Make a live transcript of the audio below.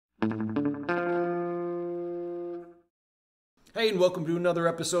Hey, and welcome to another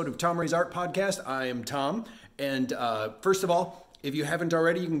episode of Tom Ray's Art Podcast. I am Tom, and first of all, if you haven't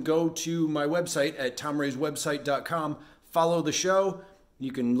already, you can go to my website at tomrayswebsite.com, follow the show.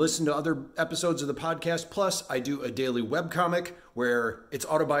 You can listen to other episodes of the podcast. Plus, I do a daily webcomic where it's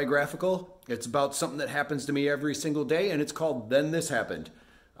autobiographical. It's about something that happens to me every single day, and it's called Then This Happened.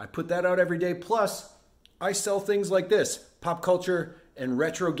 I put that out every day. Plus, I sell things like this, pop culture and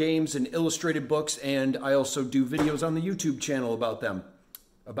retro games and illustrated books, and I also do videos on the YouTube channel about them,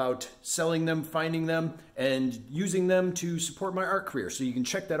 about selling them, finding them, and using them to support my art career. So you can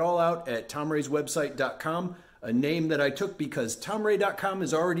check that all out at tomrayswebsite.com, a name that I took because tomray.com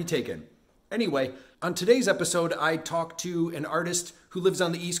is already taken. Anyway, on today's episode, I talked to an artist who lives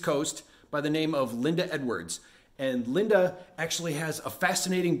on the East Coast by the name of Lynda Edwards. And Lynda actually has a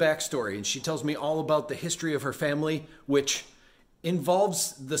fascinating backstory, and she tells me all about the history of her family, which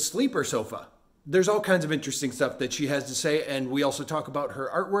involves the sleeper sofa. There's all kinds of interesting stuff that she has to say, and we also talk about her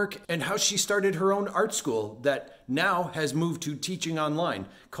artwork and how she started her own art school that now has moved to teaching online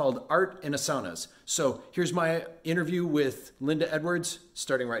called Art in Asanas. So here's my interview with Lynda Edwards,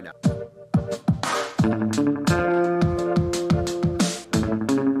 starting right now.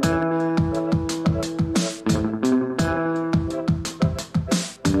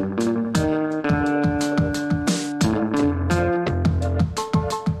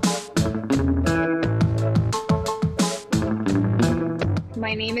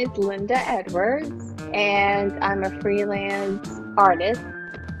 My name is Lynda Edwards, and I'm a freelance artist.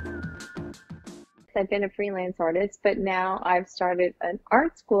 I've been a freelance artist, but now I've started an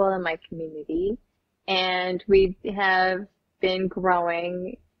art school in my community, and we have been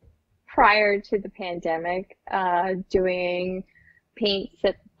growing prior to the pandemic, doing paint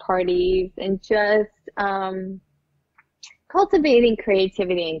sip parties and just cultivating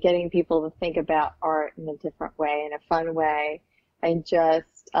creativity and getting people to think about art in a different way, in a fun way. And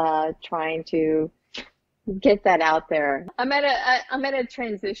just trying to get that out there. I'm at a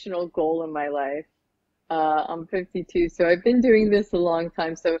transitional goal in my life. I'm 52, so I've been doing this a long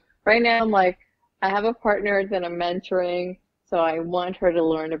time. So right now I'm like, I have a partner that I'm mentoring, so I want her to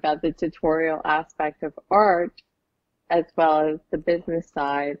learn about the tutorial aspect of art as well as the business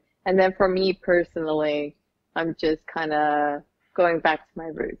side. And then for me personally, I'm just kind of going back to my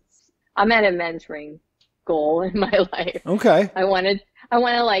roots. I'm at a mentoring goal in my life. Okay. I want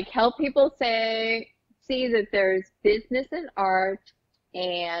to like help people see that there's business in art,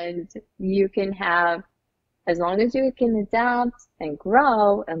 and you can have, as long as you can adapt and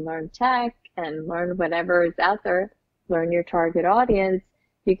grow and learn tech and learn whatever is out there, learn your target audience,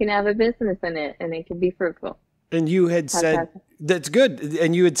 you can have a business in it and it can be fruitful. And you had said, that's good.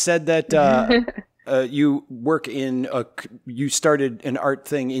 And you had said that you work you started an art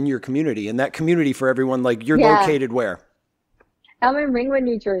thing in your community, and that community for everyone, like you're located where? I'm in Ringwood,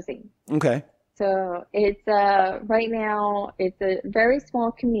 New Jersey. Okay. So it's, right now it's a very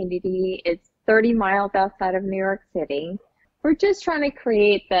small community. It's 30 miles outside of New York City. We're just trying to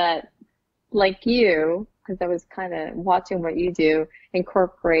create that, like you, because I was kind of watching what you do,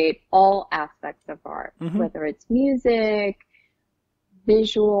 incorporate all aspects of art, whether it's music,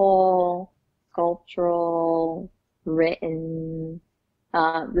 visual, sculptural, written,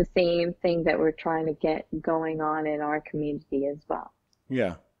 the same thing that we're trying to get going on in our community as well.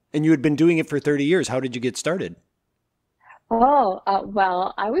 Yeah. And you had been doing it for 30 years. How did you get started? Well,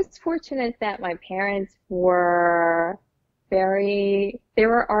 I was fortunate that my parents were they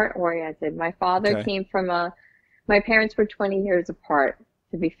were art oriented. My father came from my parents were 20 years apart,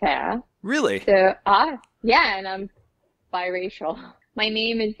 to be fair. Really? So, and I'm biracial. My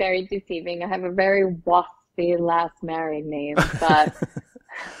name is very deceiving. I have a very waspy last married name, but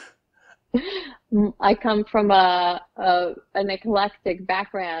I come from an eclectic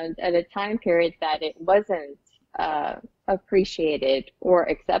background at a time period that it wasn't appreciated or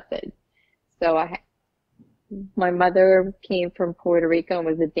accepted. So my mother came from Puerto Rico and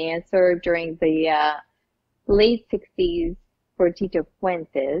was a dancer during the late 60s for Tito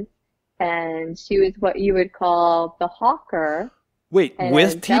Puentes, and she was what you would call the hawker. Wait,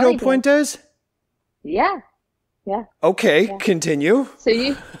 with Tito Puentes? Yeah. Okay, continue.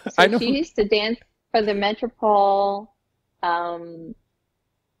 She used to dance for the Metropole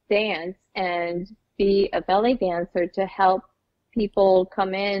dance and be a ballet dancer to help people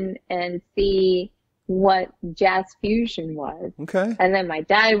come in and see what jazz fusion was. Okay. And then my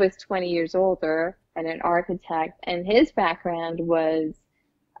dad was 20 years older and an architect, and his background was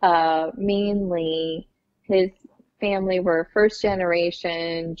mainly his family were first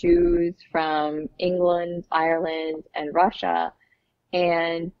generation Jews from England, Ireland, and Russia.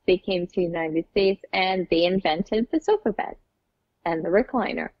 and they came to the United States and they invented the sofa bed and the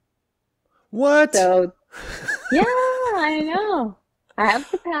recliner. What? So, yeah, I know. I have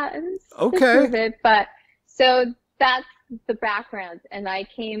the patents to Okay. prove it, but so that's the background. And I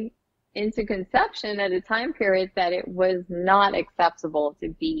came into conception at a time period that it was not acceptable to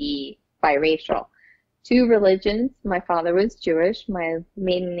be biracial. Two religions. My father was Jewish. My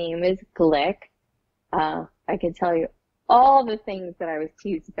maiden name is Glick. I can tell you all the things that I was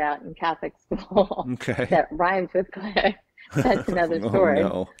teased about in Catholic school Okay. that rhymed with Glick. That's another story. Oh,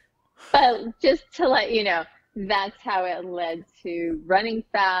 no. But just to let you know, that's how it led to running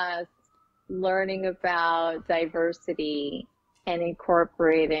fast, learning about diversity, and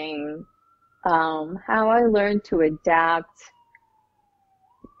incorporating how I learned to adapt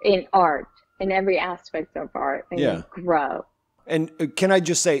in art, in every aspect of art, and grow. And can I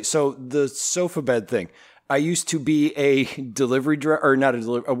just say, so the sofa bed thing, I used to be a delivery driver, or not a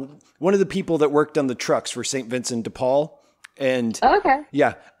delivery, one of the people that worked on the trucks for St. Vincent de Paul. And Okay.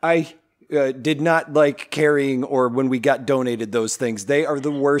 yeah, I did not like carrying or when we got donated those things. They are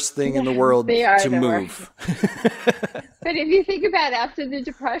the worst thing in the world to move. But if you think about it, after the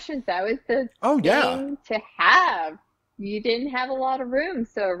Depression, that was the thing to have. You didn't have a lot of room,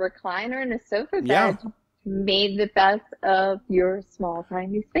 so a recliner and a sofa bed made the best of your small,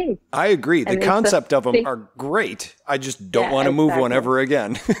 tiny space. I agree. The concept of them are great. I just don't want to move one ever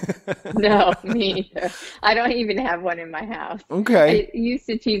again. No, me either. I don't even have one in my house. Okay. I used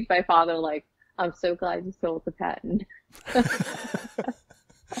to tease my father like, I'm so glad you sold the patent.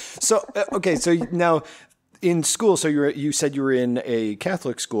 So, okay, so now in school, so you said you were in a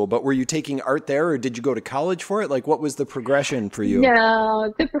Catholic school, but were you taking art there or did you go to college for it? Like, what was the progression for you?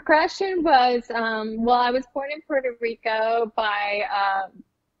 No, the progression was, well, I was born in Puerto Rico by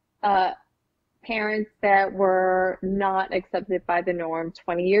parents that were not accepted by the norm,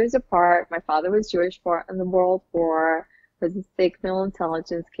 20 years apart. My father was Jewish, fought in the World War, was a signal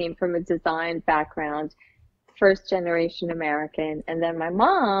intelligence, came from a design background, first generation American. And then my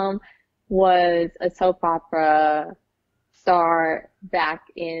mom was a soap opera star back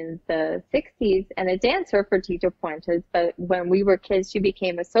in the 60s and a dancer for Tito Puentes. But when we were kids, she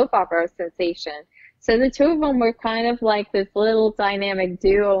became a soap opera sensation. So the two of them were kind of like this little dynamic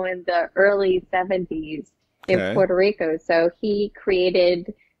duo in the early 70s in Puerto Rico. So he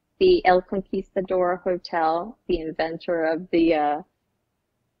created the El Conquistador Hotel, the inventor of the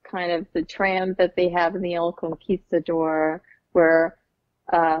kind of the tram that they have in the El Conquistador, where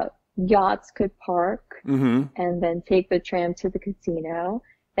yachts could park and then take the tram to the casino.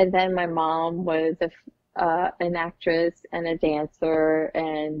 And then my mom was an actress and a dancer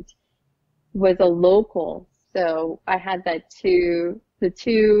and was a local. So I had the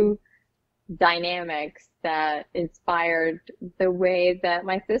two dynamics that inspired the way that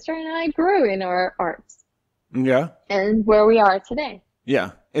my sister and I grew in our arts. Yeah. And where we are today.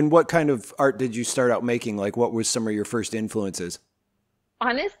 Yeah. And what kind of art did you start out making? Like, what were some of your first influences?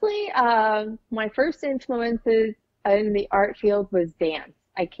 Honestly, my first influences in the art field was dance.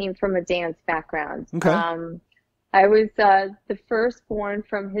 I came from a dance background. Okay. I was the firstborn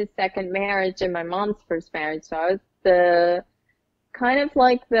from his second marriage and my mom's first marriage. So I was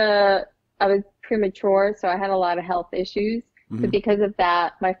I was premature, so I had a lot of health issues. So because of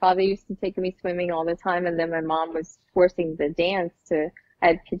that, my father used to take me swimming all the time, and then my mom was forcing the dance I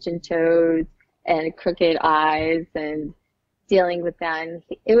had pigeon toes and crooked eyes and dealing with that. And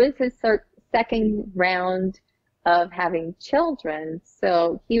it was his second round of having children,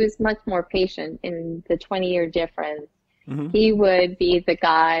 so he was much more patient in the 20-year difference. He would be the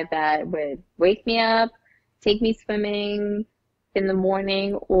guy that would wake me up, take me swimming in the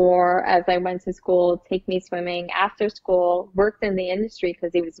morning, or as I went to school, take me swimming after school, worked in the industry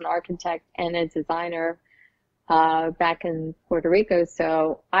because he was an architect and a designer back in Puerto Rico.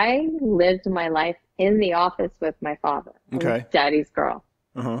 So I lived my life in the office with my father. Okay. Daddy's girl.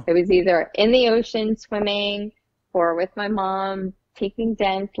 It was either in the ocean swimming or with my mom taking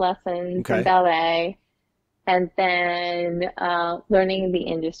dance lessons and ballet, and then learning the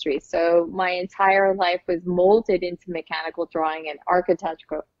industry. So my entire life was molded into mechanical drawing and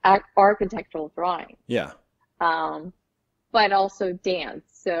architectural drawing. Yeah. But also dance.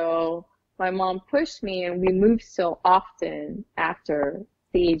 So my mom pushed me, and we moved so often after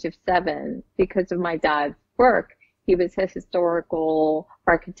the age of 7 because of my dad's work. He was a historical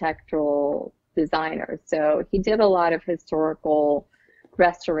architectural designer. So he did a lot of historical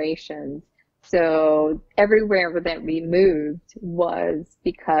restorations. So everywhere that we moved was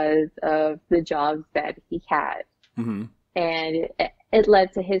because of the jobs that he had. And it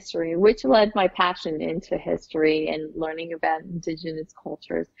led to history, which led my passion into history and learning about indigenous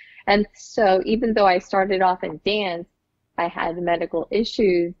cultures. And so even though I started off in dance, I had medical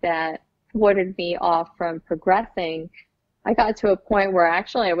issues that warded me off from progressing. I got to a point where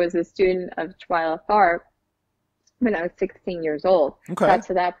actually I was a student of Twyla Tharp when I was 16 years old. Okay. Got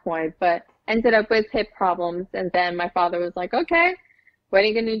to that point, but ended up with hip problems. And then my father was like, okay, what are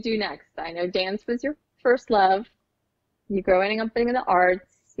you going to do next? I know dance was your first love. You're growing up in the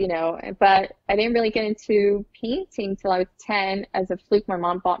arts, you know, but I didn't really get into painting till I was 10. As a fluke, my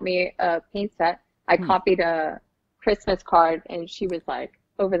mom bought me a paint set. I copied a Christmas card, and she was like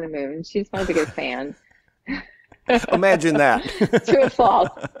over the moon. She's my biggest fan. Imagine that. To a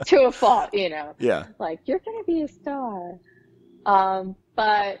fault, you know. Yeah. Like, you're going to be a star.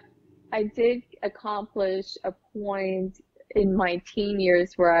 But I did accomplish a point in my teen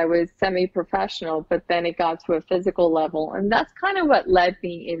years where I was semi-professional, but then it got to a physical level. And that's kind of what led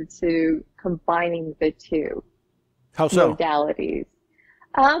me into combining the two How so? modalities.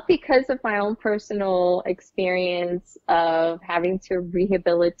 Because of my own personal experience of having to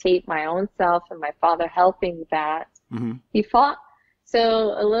rehabilitate my own self and my father helping that. Mm-hmm. He fought.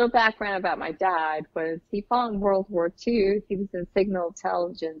 So a little background about my dad was he fought in World War II. He was in signal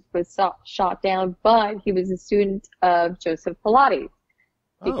intelligence, was shot down, but he was a student of Joseph Pilates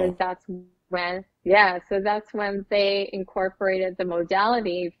because that's when, so that's when they incorporated the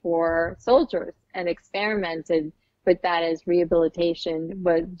modality for soldiers and experimented with that as rehabilitation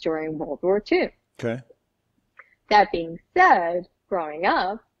was during World War II. Okay. That being said, growing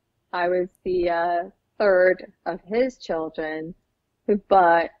up, I was the third of his children.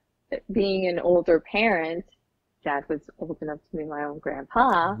 But being an older parent, Dad was old enough to be my own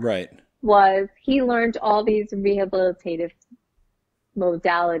grandpa. Right. Was he learned all these rehabilitative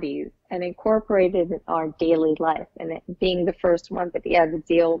modalities and incorporated in our daily life. And it being the first one that he had to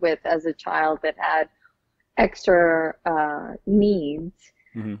deal with as a child that had extra needs,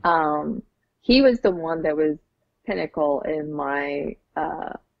 he was the one that was pinnacle in my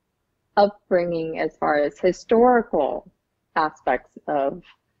upbringing as far as historical aspects of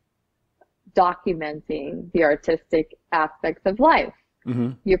documenting the artistic aspects of life,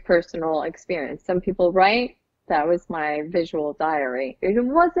 your personal experience. Some people write, that was my visual diary. It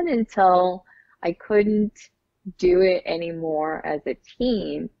wasn't until I couldn't do it anymore as a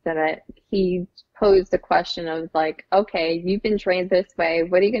teen that he posed the question of like, okay, you've been trained this way,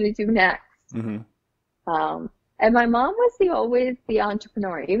 what are you going to do next? And my mom was always the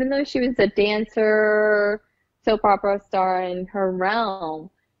entrepreneur, even though she was a dancer, soap opera star in her realm.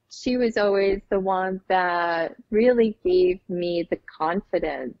 She was always the one that really gave me the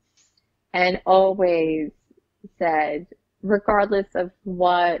confidence and always said, regardless of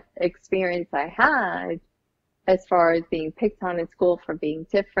what experience I had, as far as being picked on in school for being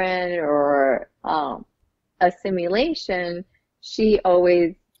different or assimilation, she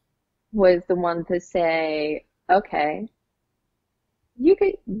always was the one to say, okay, you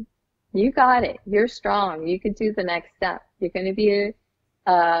got it. You're strong. You could do the next step. You're going to be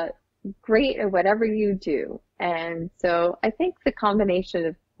great at whatever you do. And so I think the combination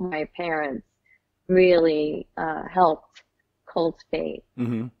of my parents really helped cultivate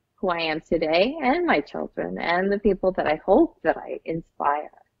who I am today and my children and the people that I hope that I inspire.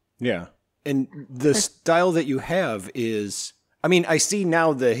 Yeah. And the style that you have is, I mean, I see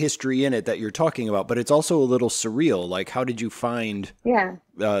now the history in it that you're talking about, but it's also a little surreal. Like, how did you find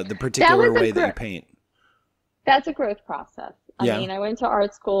the particular way that you paint? That's a growth process. I mean, I went to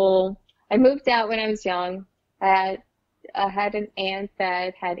art school. I moved out when I was young. I had an aunt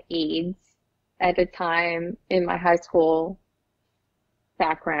that had AIDS at a time in my high school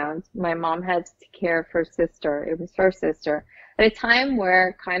background. My mom had to take care of her sister. It was her sister. At a time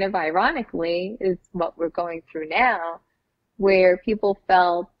where, kind of ironically, is what we're going through now, where people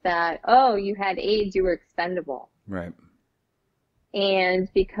felt that, oh, you had AIDS, you were expendable. Right. And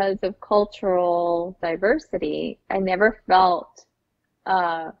because of cultural diversity, I never felt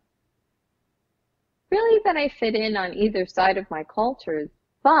really that I fit in on either side of my cultures.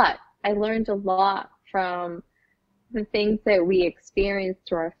 But I learned a lot from the things that we experienced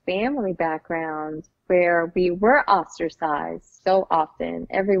through our family background, where we were ostracized so often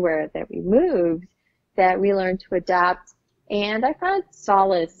everywhere that we moved, that we learned to adapt. And I found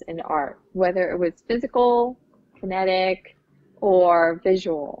solace in art, whether it was physical, kinetic, or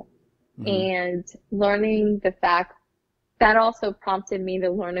visual. And learning the fact that also prompted me to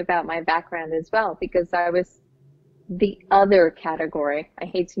learn about my background as well, because I was the other category. I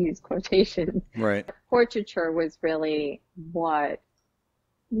hate to use quotations. Right. Portraiture was really what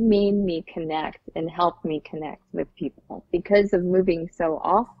made me connect and helped me connect with people because of moving so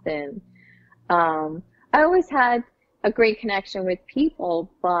often. I always had a great connection with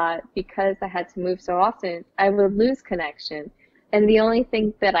people, but because I had to move so often, I would lose connection. And the only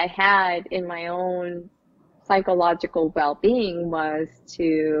thing that I had in my own psychological well-being was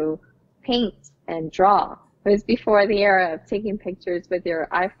to paint and draw. It was before the era of taking pictures with your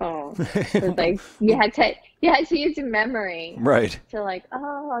iPhone. It was like you had to use your memory, right, to like,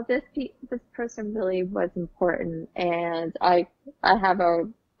 oh, this person really was important, and I have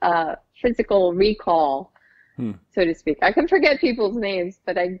a physical recall, so to speak. I can forget people's names,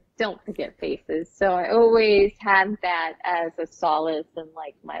 but I don't forget faces. So I always had that as a solace and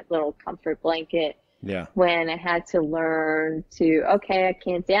like my little comfort blanket. Yeah. When I had to learn to, okay, I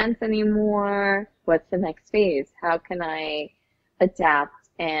can't dance anymore. What's the next phase? How can I adapt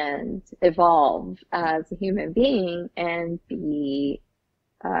and evolve as a human being and be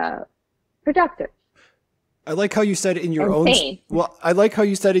productive? I like how you said in your I like how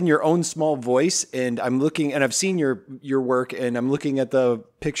you said in your own small voice, and I'm looking, and I've seen your work, and I'm looking at the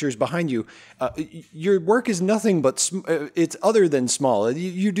pictures behind you. Your work is nothing but it's other than small.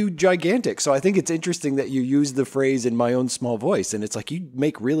 You do gigantic. So I think it's interesting that you use the phrase "in my own small voice," and it's like you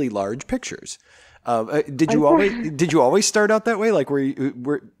make really large pictures. Did you always start out that way? Like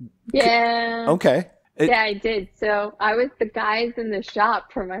Yeah. Okay. Yeah, I did. So I was the guys in the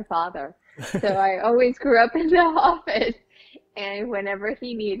shop for my father. So I always grew up in the office, and whenever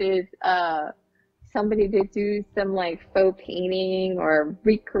he needed somebody to do some like faux painting or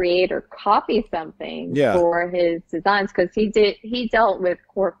recreate or copy something for his designs, because he dealt with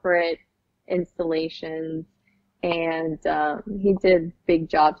corporate installations, and he did big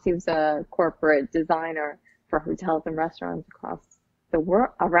jobs. He was a corporate designer for hotels and restaurants across the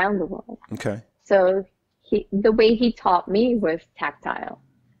world, around the world. Okay. So the way he taught me was tactile.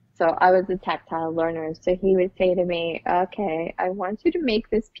 So I was a tactile learner. So he would say to me, okay, I want you to make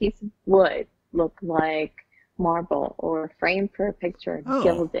this piece of wood look like marble or frame for a picture,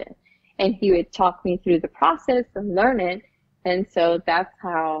 gild it. And he would talk me through the process and learn it. And so that's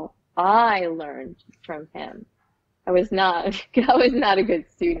how I learned from him. I was not a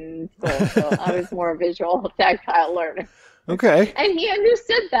good student in school, so I was more a visual, tactile learner. Okay. And he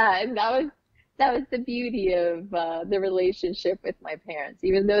understood that, and that was the beauty of the relationship with my parents.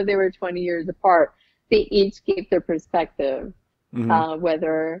 Even though they were 20 years apart, they each gave their perspective,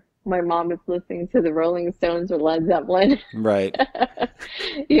 whether my mom was listening to the Rolling Stones or Led Zeppelin. Right.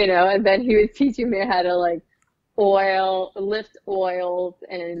 And then he was teaching me how to like lift oils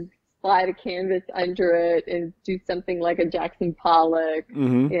and slide a canvas under it and do something like a Jackson Pollock.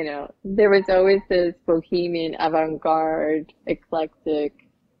 There was always this bohemian, avant-garde, eclectic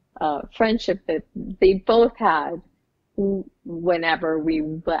friendship that they both had whenever we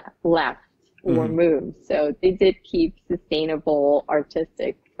left or moved. So they did keep sustainable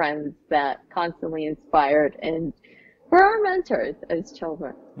artistic friends that constantly inspired and were our mentors as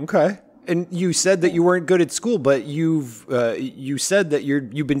children. Okay. And you said that you weren't good at school, but you said that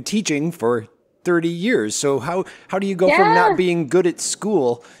you've been teaching for 30 years. So how do you go from not being good at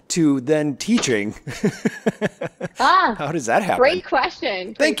school to then teaching? How does that happen? Great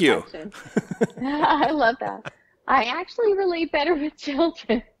question. Thank you. I love that. I actually relate better with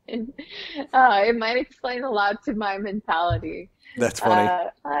children. It might explain a lot to my mentality. That's funny.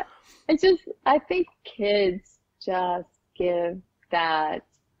 I think kids just give that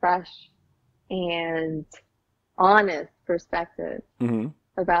fresh and honest perspective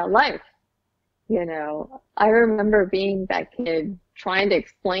about life. I remember being that kid trying to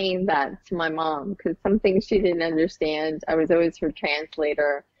explain that to my mom because some things she didn't understand. I was always her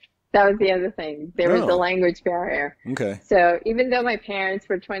translator. That was the other thing. There was a language barrier. Okay. So even though my parents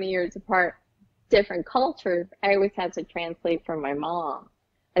were 20 years apart, different cultures, I always had to translate for my mom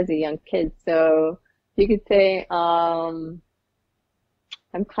as a young kid. So you could say I'm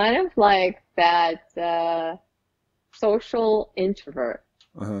kind of like that social introvert.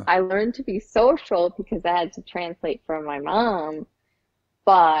 I learned to be social because I had to translate for my mom,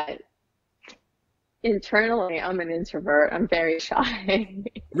 but internally I'm an introvert. I'm very shy.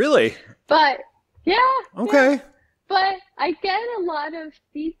 Really? But yeah. Okay. Yeah. But I get a lot of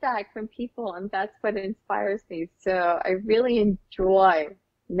feedback from people, and that's what inspires me. So I really enjoy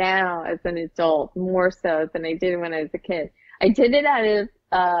now as an adult more so than I did when I was a kid. I did it out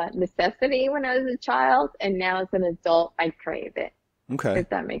of necessity when I was a child, and now as an adult, I crave it. Okay. If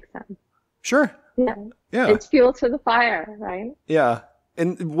that makes sense. Sure. Yeah. Yeah. It's fuel to the fire, right? Yeah.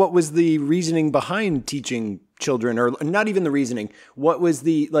 And what was the reasoning behind teaching children, or not even the reasoning? What was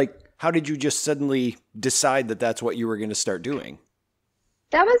how did you just suddenly decide that that's what you were going to start doing?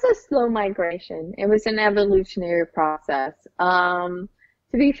 That was a slow migration. It was an evolutionary process. To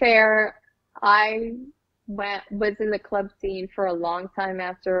be fair, I was in the club scene for a long time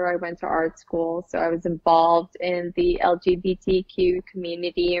after I went to art school. So I was involved in the LGBTQ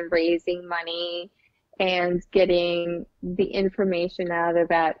community and raising money and getting the information out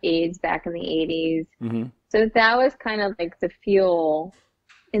about AIDS back in the 80s. Mm-hmm. So that was kind of like the fuel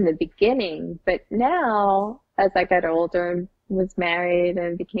in the beginning. But now, as I got older and was married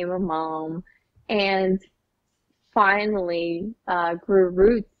and became a mom and finally grew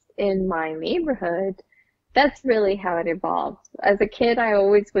roots in my neighborhood, that's really how it evolved. As a kid, I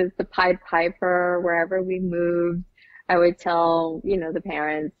always was the Pied Piper. Wherever we moved, I would tell, the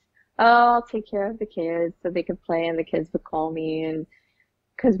parents, oh, I'll take care of the kids so they could play and the kids would call me. And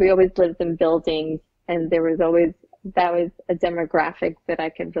because we always lived in buildings and that was a demographic that I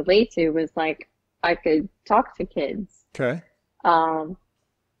could relate to, was like I could talk to kids. Okay.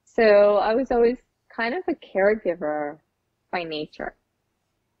 So I was always kind of a caregiver by nature.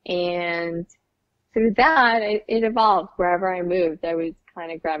 And through that, it evolved. Wherever I moved, I was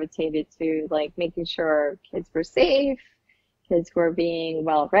kind of gravitated to like making sure kids were safe, kids were being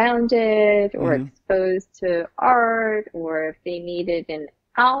well-rounded or Mm-hmm. exposed to art, or if they needed an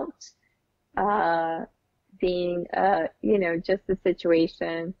out, being, just the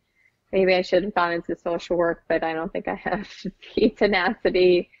situation. Maybe I should have gone into social work, but I don't think I have the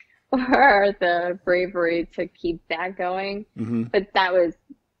tenacity or the bravery to keep that going. Mm-hmm. But that was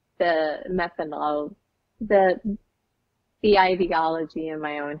the methodology, the ideology in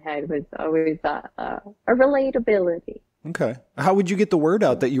my own head was always a relatability. Okay. How would you get the word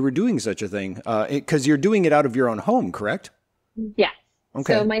out that you were doing such a thing? Because you're doing it out of your own home, correct? Yes.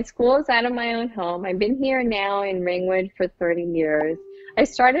 Okay. So my school is out of my own home. I've been here now in Ringwood for 30 years. I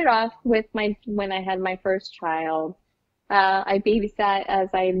started off with when I had my first child. I babysat as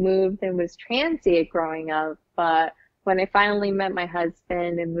I moved and was transient growing up, but when I finally met my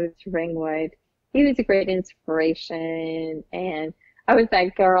husband and moved to Ringwood, he was a great inspiration. And I was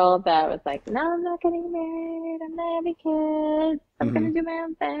that girl that was like, no, I'm not getting married. I'm not having kids. I'm going to do my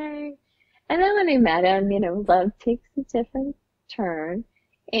own thing. And then when I met him, love takes a different turn.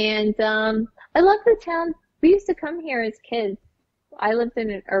 And I love the town. We used to come here as kids. I lived in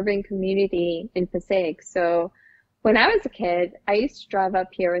an urban community in Passaic. So when I was a kid, I used to drive up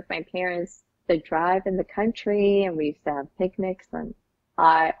here with my parents to drive in the country, and we used to have picnics, and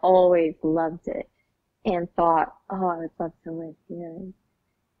I always loved it and thought, oh, I would love to live here and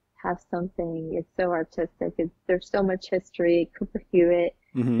have something. It's so artistic. There's so much history. Cooper Hewitt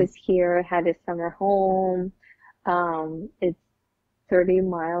was here, had his summer home. It's 30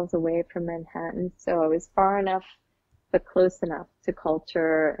 miles away from Manhattan, so I was far enough but close enough to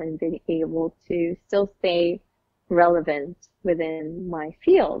culture and being able to still stay relevant within my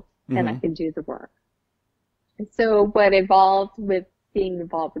field, and I could do the work. And so what evolved with being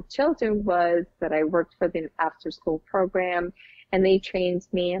involved with children was that I worked for the after-school program, and they trained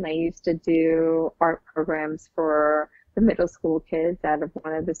me, and I used to do art programs for the middle school kids out of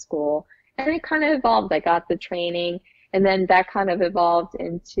one of the school. And it kind of evolved. I got the training, and then that kind of evolved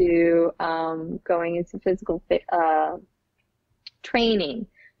into going into physical training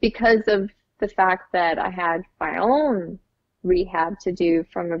because of the fact that I had my own rehab to do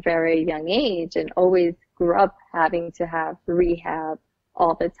from a very young age and always grew up having to have rehab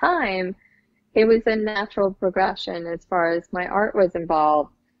all the time. It was a natural progression as far as my art was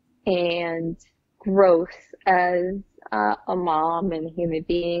involved, and growth as a mom and a human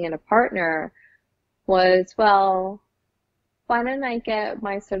being and a partner was, well, why don't I get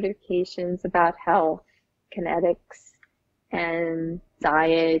my certifications about health, kinetics, and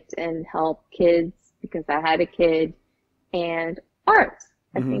diet, and help kids because I had a kid, and art.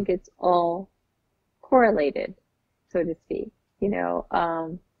 I think it's all correlated, so to speak.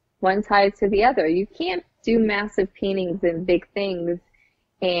 One ties to the other. You can't do massive paintings and big things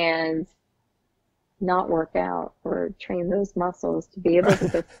and not work out or train those muscles to be able to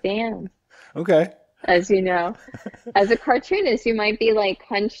withstand. Okay. As you know, as a cartoonist, you might be like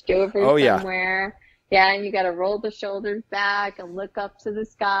hunched over somewhere. Yeah, and you got to roll the shoulders back and look up to the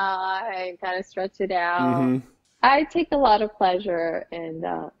sky and kind of stretch it out. I take a lot of pleasure in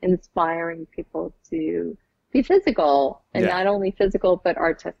inspiring people to be physical, and not only physical, but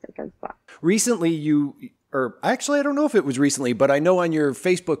artistic as well. Recently, actually, I don't know if it was recently, but I know on your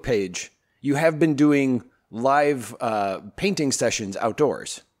Facebook page, you have been doing live painting sessions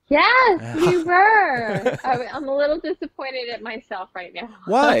outdoors. Yes, we were. I'm a little disappointed at myself right now.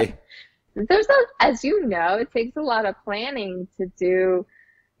 Why? As you know, it takes a lot of planning to do,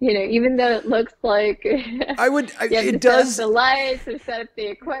 even though it looks like I would, you have to it set up does. the lights or set up the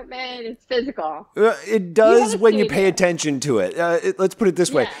equipment, it's physical. It You have does a when you studio. pay attention to it. Let's put it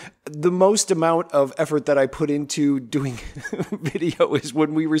this way. Yeah. The most amount of effort that I put into doing video is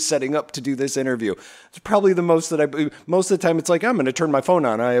when we were setting up to do this interview. It's probably the most most of the time it's like, I'm going to turn my phone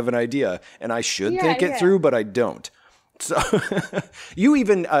on. I have an idea and I should think it through, but I don't. So you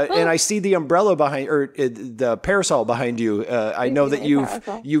even, and I see the umbrella behind, or the parasol behind you. I know that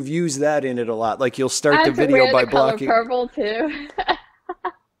you've used that in it a lot. Like you'll start the video by blocking. Color purple too.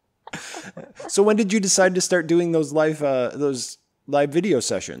 So when did you decide to start doing those live video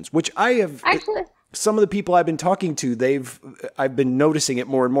sessions? Which I have actually. Some of the people I've been talking to, I've been noticing it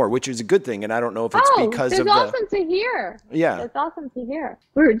more and more, which is a good thing. And I don't know if it's because of that's awesome to hear. Yeah, that's awesome to hear.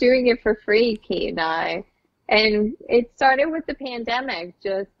 We were doing it for free, Kate and I. And it started with the pandemic,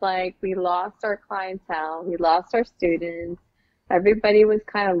 just like we lost our clientele, we lost our students, everybody was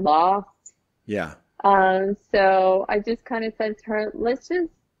kind of lost. Yeah. So I just kind of said to her, let's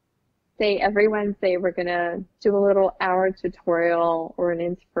just say every Wednesday we're going to do a little hour tutorial or an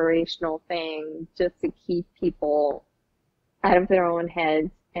inspirational thing just to keep people out of their own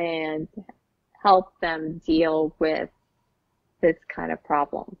heads and help them deal with this kind of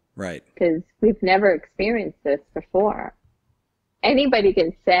problem. Right. Because we've never experienced this before. Anybody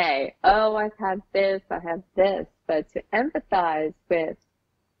can say, oh, I've had this, I have this, but to empathize with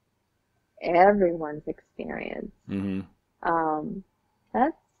everyone's experience,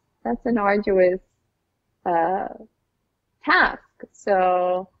 that's an arduous task.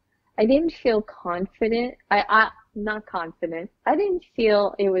 So I didn't feel confident. Not confident. I didn't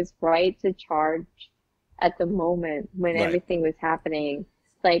feel it was right to charge at the moment when everything was happening.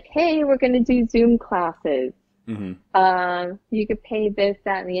 Like, hey, we're going to do Zoom classes. You could pay this,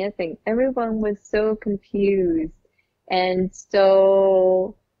 that, and the other thing. Everyone was so confused and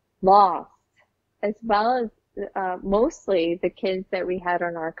so lost, as well as mostly the kids that we had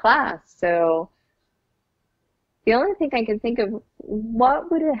in our class. So the only thing I can think of,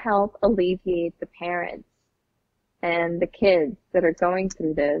 what would help alleviate the parents and the kids that are going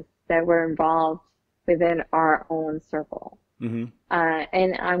through this, that were involved within our own circle.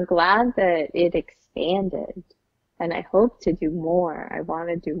 And I'm glad that it expanded, and I hope to do more. I want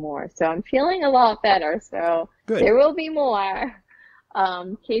to do more. So I'm feeling a lot better. So good. There will be more.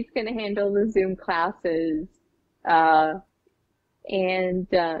 Kate's going to handle the Zoom classes. And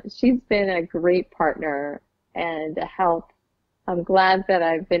she's been a great partner and a help. I'm glad that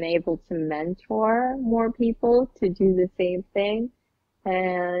I've been able to mentor more people to do the same thing,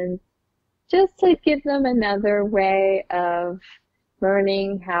 and just to give them another way of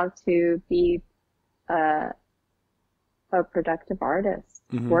learning how to be a productive artist,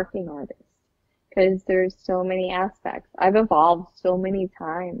 working artist, because there's so many aspects. I've evolved so many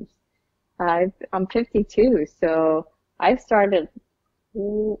times. I'm 52, so I started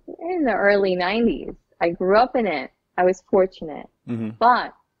in the early 90s. I grew up in it. I was fortunate,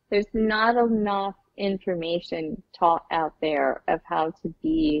 but there's not enough information taught out there of how to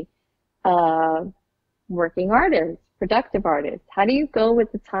be working artist, productive artist. How do you go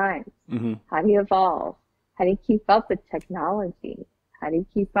with the times? How do you evolve? How do you keep up with technology? How do you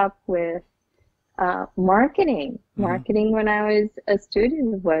keep up with marketing? Marketing when I was a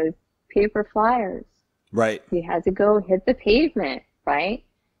student was paper flyers. Right. You had to go hit the pavement, right?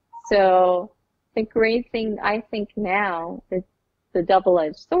 So the great thing I think now is the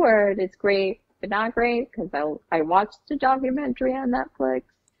double-edged sword. It's great, but not great, because I watched a documentary on Netflix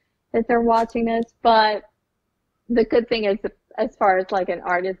that they're watching this. But the good thing is, as far as like an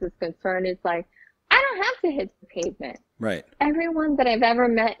artist is concerned, it's like, I don't have to hit the pavement. Right. Everyone that I've ever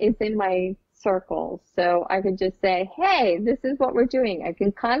met is in my circle. So I could just say, hey, this is what we're doing. I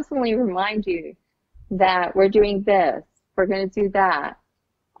can constantly remind you that we're doing this. We're going to do that.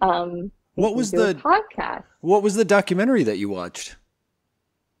 What was the podcast? What was the documentary that you watched?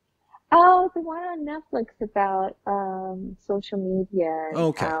 Oh, the one on Netflix about social media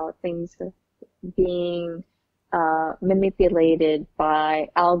and how things are being manipulated by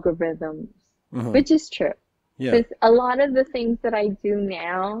algorithms, which is true. Yeah. Because a lot of the things that I do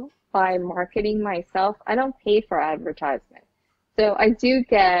now by marketing myself, I don't pay for advertisement. So I do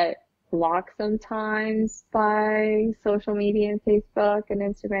get blocked sometimes by social media and Facebook and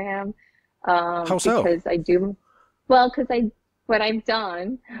Instagram. How so? Because what I've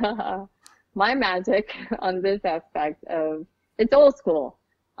done, my magic on this aspect of, it's old school.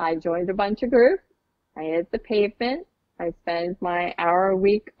 I joined a bunch of groups. I hit the pavement. I spend my hour a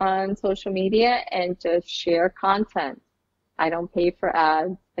week on social media and just share content. I don't pay for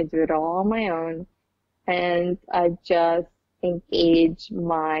ads. I do it all on my own. And I just engage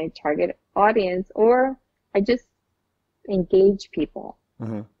my target audience, or I just engage people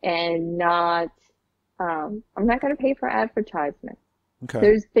and not, I'm not going to pay for advertisement. Okay.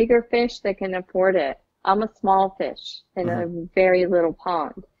 There's bigger fish that can afford it. I'm a small fish in a very little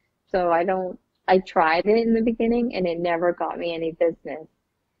pond. So I tried it in the beginning and it never got me any business.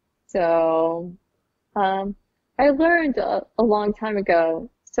 So, I learned a long time ago,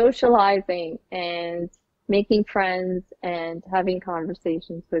 socializing and making friends and having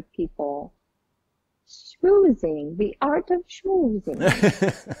conversations with people. Schmoozing, the art of schmoozing.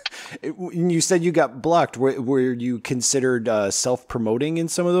 You said you got blocked. Were you considered self-promoting in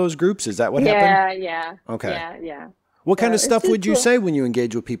some of those groups? Is that what happened? Yeah. Okay. Yeah. What kind of stuff would you say when you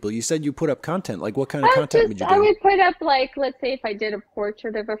engage with people? You said you put up content. Like, what kind of content would you do? I would put up, like, let's say if I did a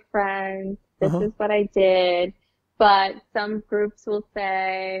portrait of a friend, this is what I did. But some groups will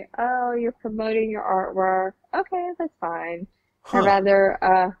say, oh, you're promoting your artwork. Okay, that's fine. I'd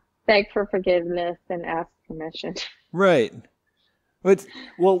rather beg for forgiveness than ask permission. Right. What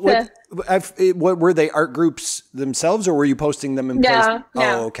were they, art groups themselves, or were you posting them in place? No.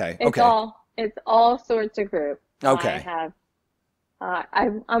 Oh, okay. It's all sorts of groups. Okay.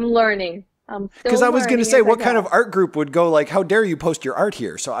 I'm learning. Because I was going to say, what kind of art group would go like, how dare you post your art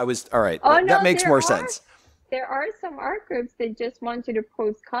here? So I was, all right, that makes more sense. There are some art groups that just want you to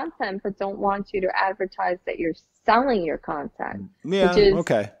post content, but don't want you to advertise that you're selling your content. Yeah, which is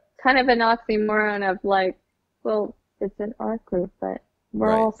kind of an oxymoron of like, well, it's an art group, but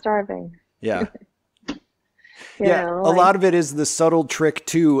we're all starving. Yeah. A lot of it is the subtle trick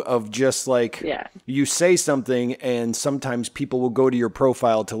too of just like you say something and sometimes people will go to your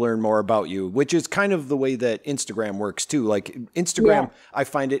profile to learn more about you, which is kind of the way that Instagram works too. Like Instagram, I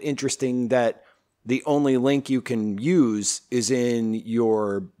find it interesting that the only link you can use is in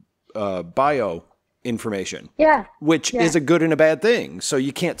your bio information. Which is a good and a bad thing. So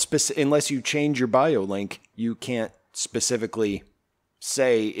you can't unless you change your bio link, you can't specifically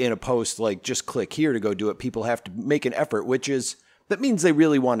say in a post like just click here to go do it. People have to make an effort, that means they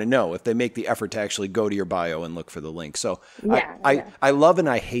really want to know if they make the effort to actually go to your bio and look for the link. So I love and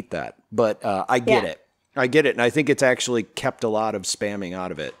I hate that, but I get it. I get it. And I think it's actually kept a lot of spamming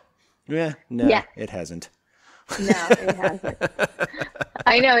out of it. It hasn't. No, it hasn't.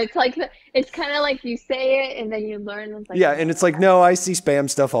 I know. It's kind of like you say it and then you learn. It's like, and it's like, no, I see spam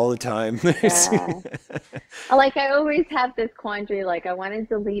stuff all the time. Like I always have this quandary. Like I want to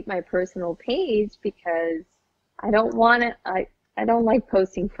delete my personal page because I don't want to. I don't like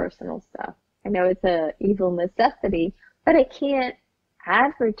posting personal stuff. I know it's a evil necessity, but I can't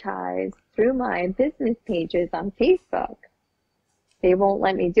advertise through my business pages on Facebook. They won't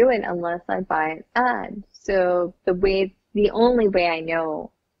let me do it unless I buy an ad. So the only way I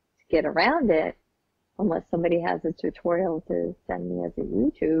know to get around it, unless somebody has a tutorial to send me as a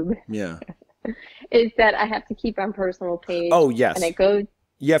YouTube, is that I have to keep on personal page. Oh, yes. And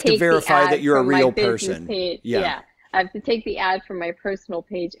you have to verify that you're a real person. I have to take the ad from my personal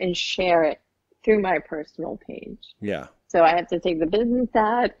page and share it through my personal page. Yeah. So I have to take the business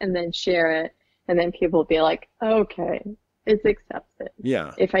ad and then share it, and then people will be like, okay, it's accepted.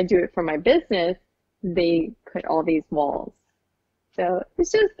 Yeah. If I do it for my business, they put all these walls. So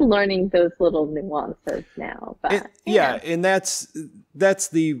it's just learning those little nuances now. But and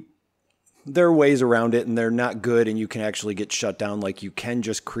there are ways around it and they're not good and you can actually get shut down. Like you can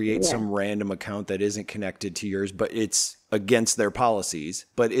just create some random account that isn't connected to yours, but it's against their policies.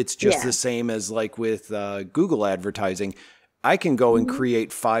 But it's just the same as like with Google advertising. I can go and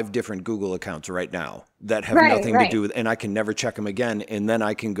create 5 different Google accounts right now that have nothing to do with, and I can never check them again. And then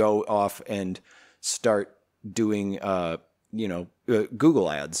I can go off and start doing,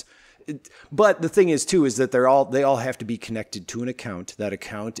 Google ads. But the thing is too, is that they all have to be connected to an account. That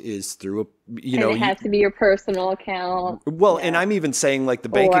account is through it has to be your personal account. Well, and I'm even saying like the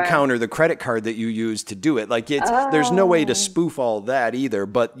bank account or the credit card that you use to do it. Like there's no way to spoof all that either,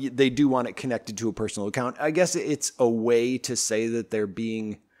 but they do want it connected to a personal account. I guess it's a way to say that they're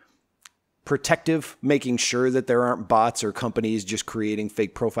being protective, making sure that there aren't bots or companies just creating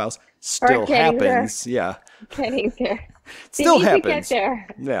fake profiles. Still happens. Getting there. Still happens. Get there.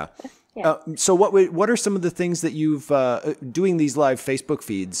 Yeah. So what are some of the things that you've doing these live Facebook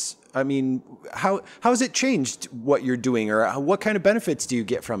feeds? I mean, how has it changed what you're doing, or what kind of benefits do you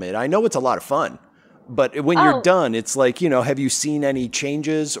get from it? I know it's a lot of fun, but when you're done, it's like, have you seen any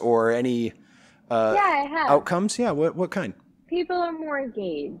changes or any I have. outcomes? Yeah. What kind? People are more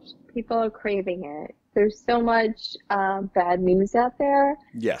engaged. People are craving it. There's so much bad news out there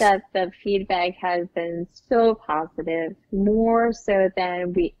that the feedback has been so positive, more so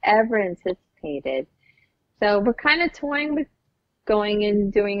than we ever anticipated. So we're kind of toying with going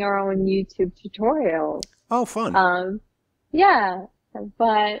and doing our own YouTube tutorials. Oh, fun. Yeah,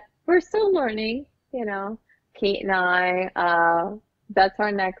 but we're still learning, Kate and I, that's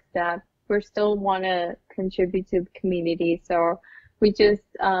our next step. We still want to contribute to the community. So we just,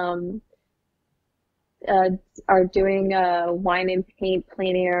 are doing a wine and paint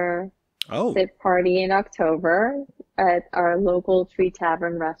plein air sip party in October at our local Tree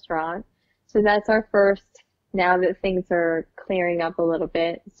Tavern restaurant. So that's our first, now that things are clearing up a little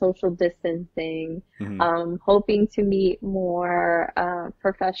bit, social distancing, hoping to meet more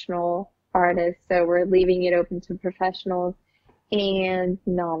professional artists. So we're leaving it open to professionals and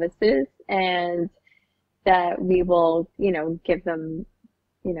novices, and that we will, give them,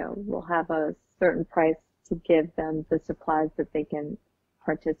 we'll have a certain price to give them the supplies that they can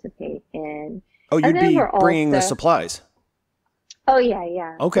participate in. Oh, you'd be bringing the supplies? Oh,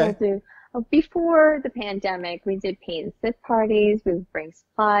 yeah. Okay. Before the pandemic, we did paint and sip parties. We would bring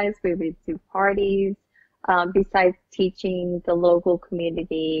supplies. We would do parties. Besides teaching the local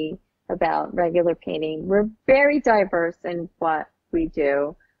community about regular painting, we're very diverse in what we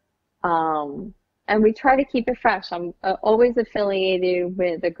do. And we try to keep it fresh. I'm always affiliated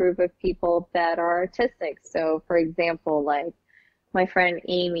with a group of people that are artistic. So, for example, like my friend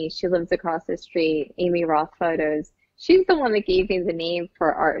Amy, she lives across the street, Amy Roth Photos. She's the one that gave me the name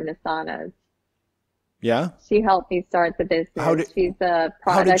for Art in Asanas. Yeah? She helped me start the business. She's a product.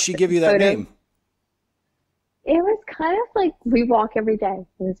 How did she give you that name? It was kind of like we walk every day.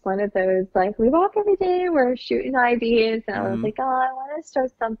 It was one of those, like, we walk every day, we're shooting ideas, and I was like, oh, I want to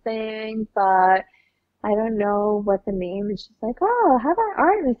start something, but I don't know what the name. And she's like, oh, how about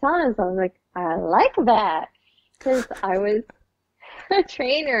Art in Asanas? I was like, I like that, because I was a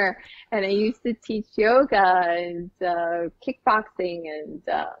trainer, and I used to teach yoga and kickboxing and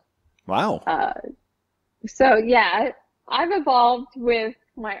wow. So yeah, I've evolved with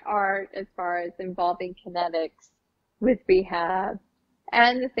my art as far as involving kinetics with rehab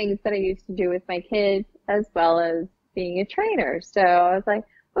and the things that I used to do with my kids, as well as being a trainer. So I was like,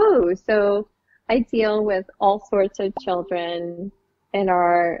 ooh, so I deal with all sorts of children in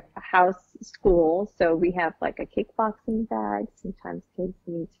our house school. So we have like a kickboxing bag. Sometimes kids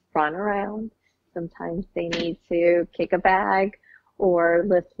need to run around. Sometimes they need to kick a bag or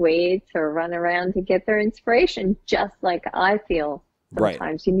lift weights or run around to get their inspiration, just like I feel.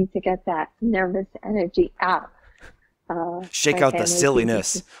 Sometimes you need to get that nervous energy out. Shake out the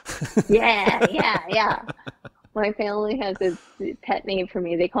silliness. Yeah. My family has a pet name for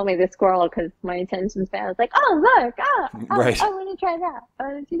me. They call me the squirrel because my attention span is like, oh, look, right. I want to try that. I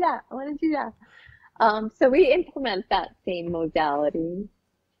want to do that. I want to do that. So we implement that same modality.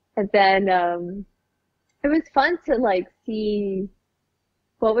 And then it was fun to like see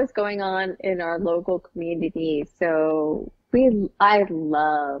what was going on in our local community. So I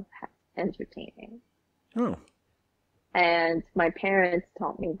love entertaining. Oh. And my parents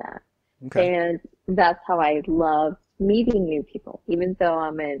taught me that. Okay. And that's how I love meeting new people. Even though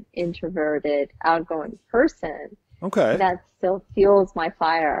I'm an introverted, outgoing person, okay, that still fuels my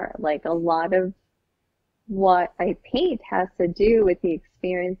fire. Like a lot of what I paint has to do with the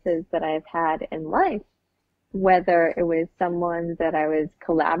experiences that I've had in life, whether it was someone that I was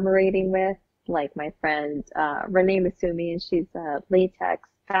collaborating with, like my friend Renee Masumi, and she's a latex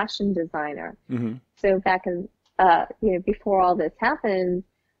fashion designer. Mm-hmm. So back in, before all this happened,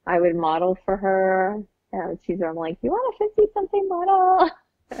 I would model for her. I'm like, you want a 50-something model?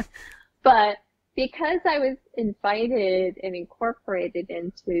 But because I was invited and incorporated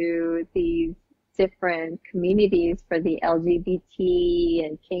into these different communities for the LGBT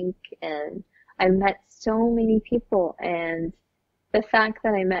and kink, and I met so many people, and the fact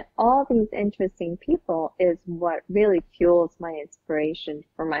that I met all these interesting people is what really fuels my inspiration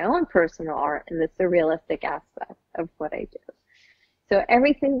for my own personal art and the surrealistic aspect of what I do. So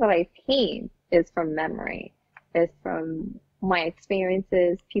everything that I paint is from memory, is from my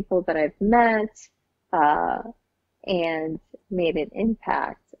experiences, people that I've met, and made an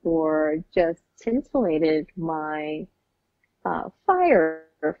impact, or just scintillated my fire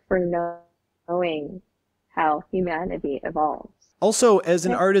for knowing how humanity evolves. Also, as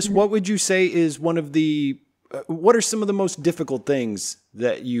an artist, what would you say is one of the, what are some of the most difficult things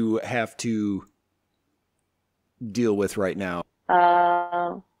that you have to deal with right now?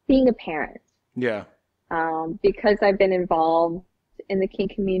 Being a parent. Yeah. Because I've been involved in the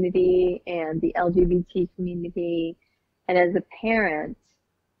kink community and the LGBT community, and as a parent,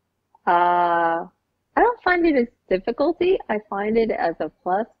 I don't find it as difficulty. I find it as a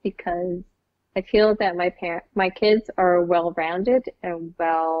plus, because I feel that my kids are well-rounded and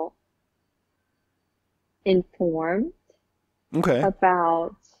well informed Okay.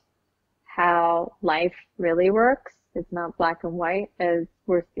 about how life really works. It's not black and white as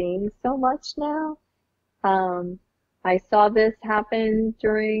we're seeing so much now. I saw this happen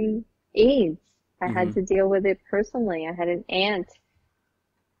during AIDS. I had to deal with it personally. I had an aunt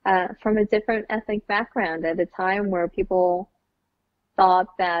from a different ethnic background at a time where people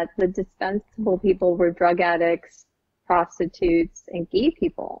thought that the dispensable people were drug addicts, prostitutes, and gay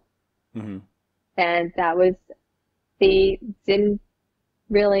people. And that was, they didn't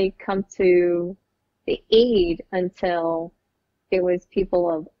really come to the aid until it was people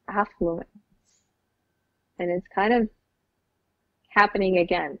of affluence. And it's kind of happening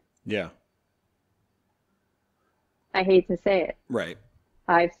again. Yeah. I hate to say it. Right.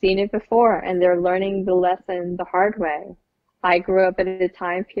 I've seen it before, and they're learning the lesson the hard way. I grew up at a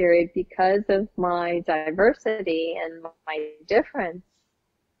time period because of my diversity and my difference.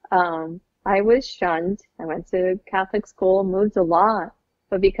 I was shunned. I went to Catholic school, moved a lot,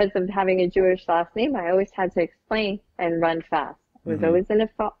 but because of having a Jewish last name, I always had to explain and run fast. I was always in a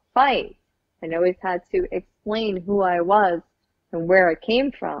fight, and always had to explain who I was and where I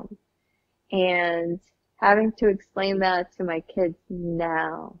came from. And having to explain that to my kids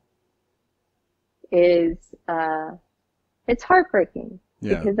now is, it's heartbreaking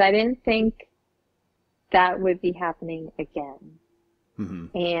because I didn't think that would be happening again.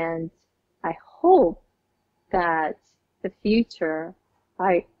 And I hope that the future,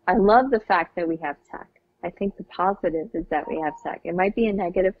 I love the fact that we have tech. I think the positive is that we have tech. It might be a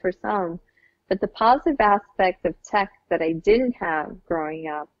negative for some, but the positive aspect of tech that I didn't have growing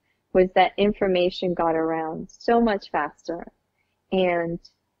up was that information got around so much faster. And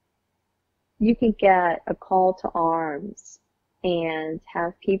you can get a call to arms and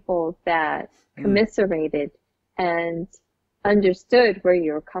have people that commiserated and understood where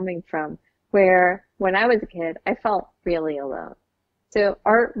you were coming from, where when I was a kid, I felt really alone. So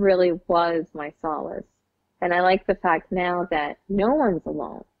art really was my solace. And I like the fact now that no one's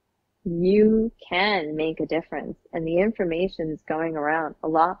alone. You can make a difference, and the information is going around a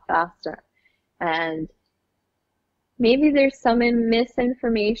lot faster. And maybe there's some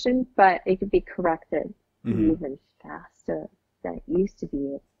misinformation, but it could be corrected even faster than it used to be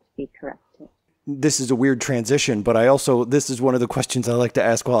able to be corrected. This is a weird transition, but this is one of the questions I like to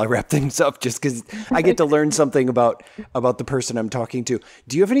ask while I wrap things up, just because I get to learn something about the person I'm talking to.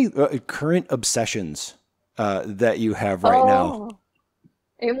 Do you have any current obsessions that you have right now?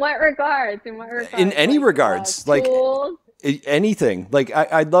 In what regards? In any regards, like tools? Anything. Like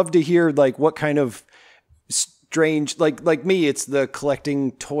I'd love to hear like what kind of strange, like me, it's the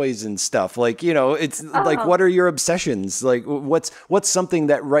collecting toys and stuff. Like, it's like, what are your obsessions? Like what's something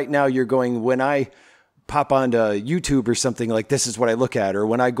that right now you're going, when I pop onto YouTube or something, like this is what I look at, or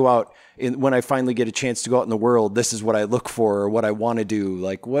when I go out when I finally get a chance to go out in the world, this is what I look for or what I want to do.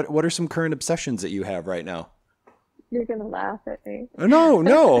 Like what are some current obsessions that you have right now? You're going to laugh at me.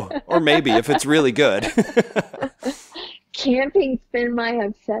 No. Or maybe if it's really good. Camping's been my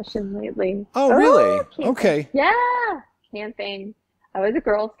obsession lately. Oh, really? Camping. Okay. Yeah, camping. I was a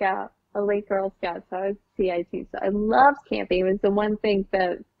Girl Scout, a late Girl Scout, so I was CIT. So I loved camping. It was the one thing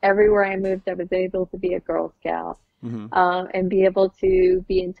that everywhere I moved, I was able to be a Girl Scout and be able to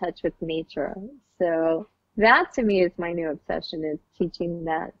be in touch with nature. So that to me is my new obsession, is teaching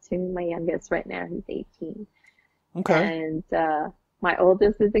that to my youngest right now. He's 18. Okay. And my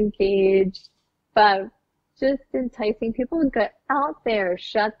oldest is engaged, but just enticing people to get out there,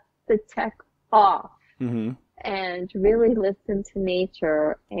 shut the tech off, and really listen to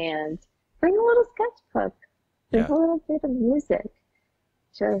nature and bring a little sketchbook, bring a little bit of music.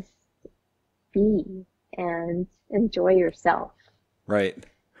 Just be and enjoy yourself. Right.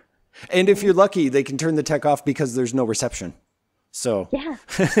 And if you're lucky, they can turn the tech off because there's no reception. So yeah.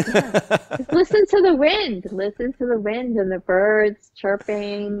 Just listen to the wind and the birds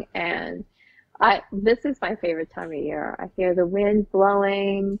chirping. And this is my favorite time of year. I hear the wind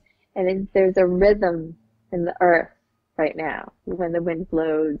blowing, and there's a rhythm in the earth right now when the wind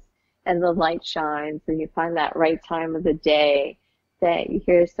blows and the light shines, and you find that right time of the day that you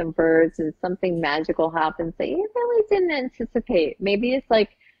hear some birds and something magical happens that you really didn't anticipate. Maybe it's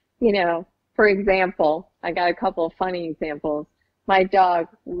like, for example, I got a couple of funny examples. My dog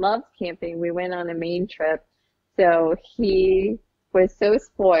loves camping. We went on a Maine trip, so he was so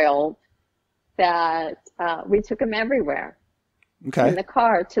spoiled that we took him everywhere in the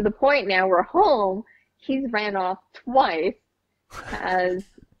car, to the point now we're home, he's ran off twice, has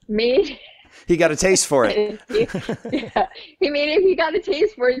made... He got a taste for it. He got a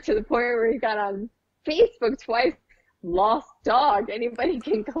taste for it to the point where he got on Facebook twice lost dog. Anybody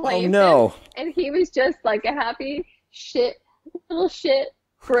can Oh claim him. no. And he was just like a happy little shit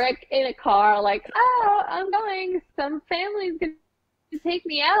brick in a car, like, oh, I'm going. Some family's going to take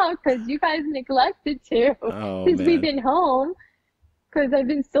me out because you guys neglected to. Oh Because we've man. been home. Because I've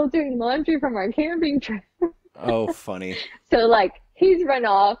been still doing laundry from our camping trip. Oh, funny. So, like, he's run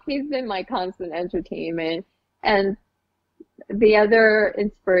off. He's been my constant entertainment. And the other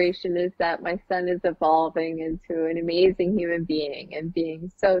inspiration is that my son is evolving into an amazing human being and being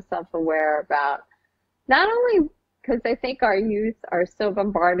so self-aware about not only because I think our youth are so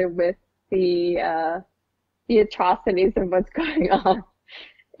bombarded with the atrocities of what's going on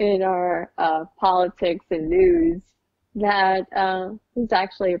in our politics and news that he's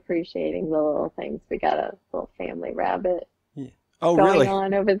actually appreciating the little things. We got a little family rabbit Yeah. Oh, going really?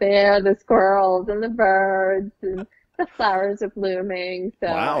 on over there, the squirrels and the birds and the flowers are blooming. So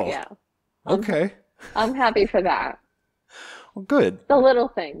Wow. yeah, Okay. I'm happy for that. Well, good. The little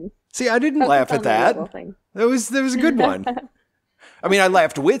things. See, I didn't Focus laugh on at the that. little things. That was a good one. I mean, I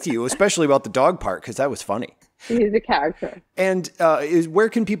laughed with you, especially about the dog part, because that was funny. He's a character. And where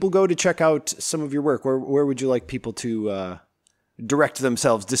can people go to check out some of your work? Where would you like people to direct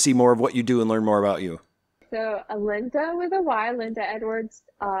themselves to see more of what you do and learn more about you? So Lynda with a Y, Lynda Edwards,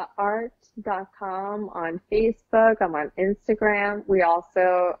 art.com on Facebook. I'm on Instagram. We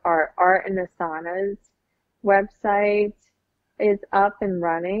also, our Art and Asanas website is up and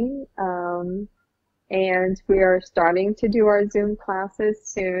running. And we are starting to do our Zoom classes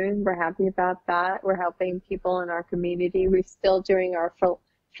soon. We're happy about that. We're helping people in our community. We're still doing our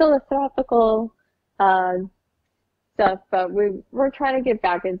philosophical stuff, but we're trying to get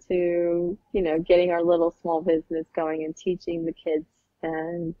back into, getting our little small business going and teaching the kids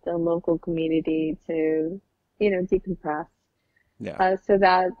and the local community to, decompress. Yeah. So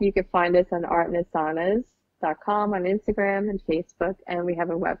that you can find us on artandasanas.com on Instagram and Facebook, and we have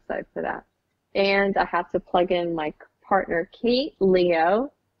a website for that. And I have to plug in my partner, Kate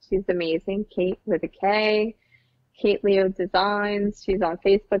Leo. She's amazing. Kate with a K. Kate Leo Designs. She's on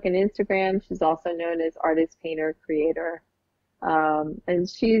Facebook and Instagram. She's also known as artist, painter, creator. And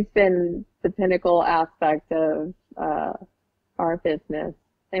she's been the pinnacle aspect of our business.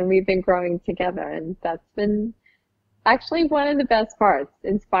 And we've been growing together. And that's been actually one of the best parts,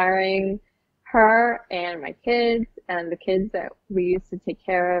 inspiring her and my kids and the kids that we used to take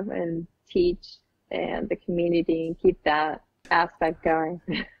care of and teach and the community and keep that aspect going.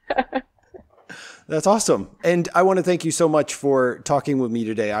 That's awesome. And I want to thank you so much for talking with me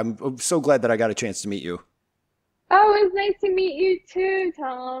today. I'm so glad that I got a chance to meet you. Oh, it was nice to meet you too,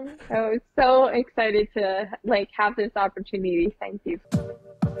 Tom. I was so excited to have this opportunity. Thank you.